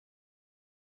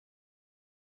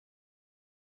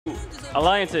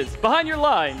Alliances, behind your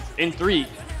lines in 3,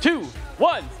 2,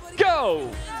 1, go!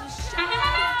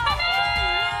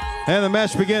 And the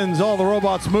match begins. All the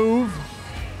robots move.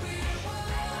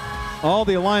 All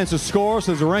the alliances score,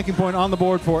 so there's a ranking point on the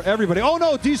board for everybody. Oh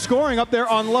no, D-scoring up there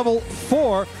on level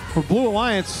 4 for Blue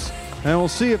Alliance. And we'll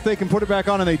see if they can put it back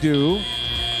on, and they do.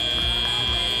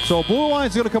 So Blue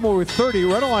Alliance is going to come over with 30,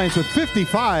 Red Alliance with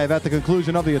 55 at the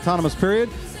conclusion of the autonomous period.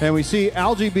 And we see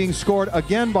Algae being scored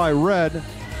again by Red.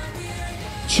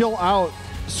 Chill Out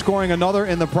scoring another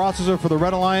in the processor for the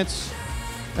Red Alliance.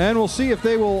 And we'll see if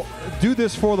they will do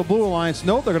this for the Blue Alliance.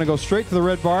 Nope, they're going to go straight to the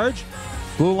Red Barge.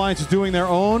 Blue Alliance is doing their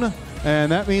own,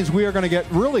 and that means we are going to get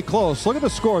really close. Look at the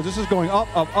scores. This is going up,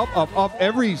 up, up, up, up.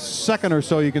 Every second or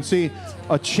so you can see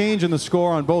a change in the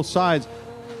score on both sides.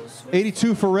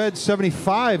 82 for Red,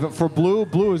 75 for Blue.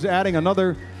 Blue is adding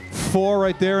another 4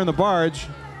 right there in the barge.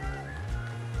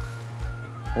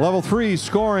 Level 3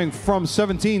 scoring from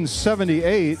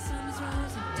 1778.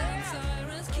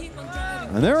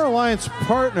 And their alliance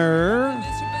partner,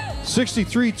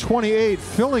 63-28,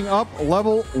 filling up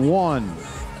level 1.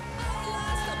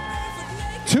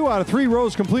 2 out of 3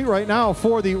 rows complete right now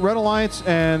for the Red Alliance,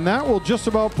 and that will just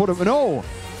about put them, no,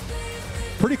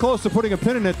 pretty close to putting a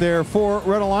pin in it there for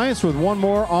Red Alliance, with one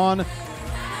more on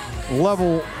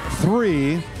level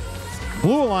 3.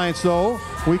 Blue Alliance, though,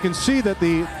 we can see that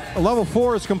the level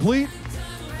 4 is complete.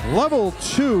 Level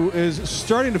 2 is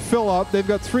starting to fill up. They've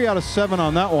got 3 out of 7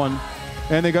 on that one,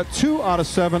 and they got 2 out of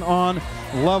 7 on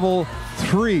level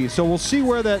 3. So we'll see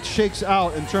where that shakes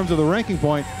out in terms of the ranking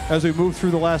point as we move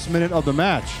through the last minute of the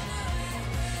match.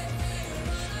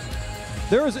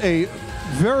 There is a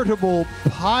veritable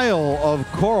pile of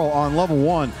coral on level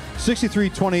 1.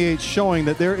 63-28, showing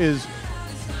that there is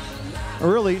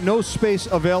really no space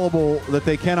available that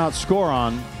they cannot score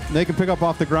on. They can pick up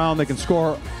off the ground, they can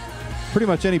score pretty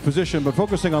much any position, but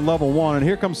focusing on level 1. And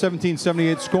here comes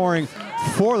 1778 scoring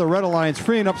for the Red Alliance,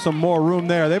 freeing up some more room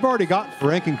there. They've already got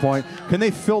ranking point. Can they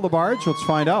fill the barge? Let's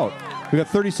find out. We got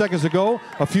 30 seconds to go.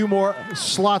 A few more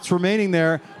slots remaining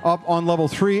there up on level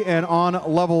 3 and on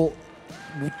level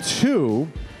 2.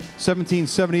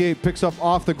 1778 picks up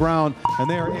off the ground, and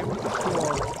they are able to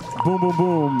score. Boom, boom,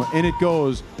 boom, and it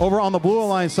goes. Over on the Blue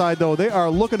Alliance side, though, they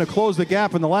are looking to close the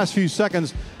gap in the last few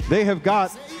seconds. They have got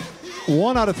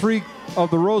 1 out of 3 of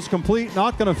the rows complete.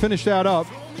 Not going to finish that up.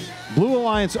 Blue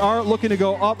Alliance are looking to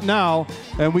go up now,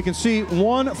 and we can see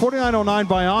 4909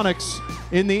 Bionics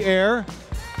in the air,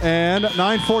 and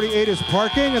 948 is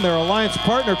parking, and their alliance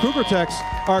partner Cougartex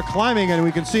are climbing, and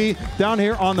we can see down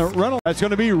here on the Red Alliance, it's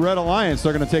going to be Red Alliance.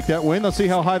 They're going to take that win. Let's see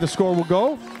how high the score will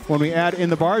go when we add in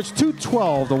the barge.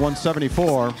 212 to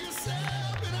 174.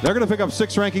 They're going to pick up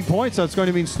 6 ranking points. That's going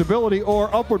to mean stability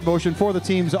or upward motion for the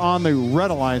teams on the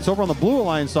Red Alliance. Over on the Blue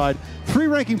Alliance side, 3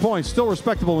 ranking points, still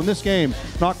respectable in this game.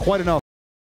 Not quite enough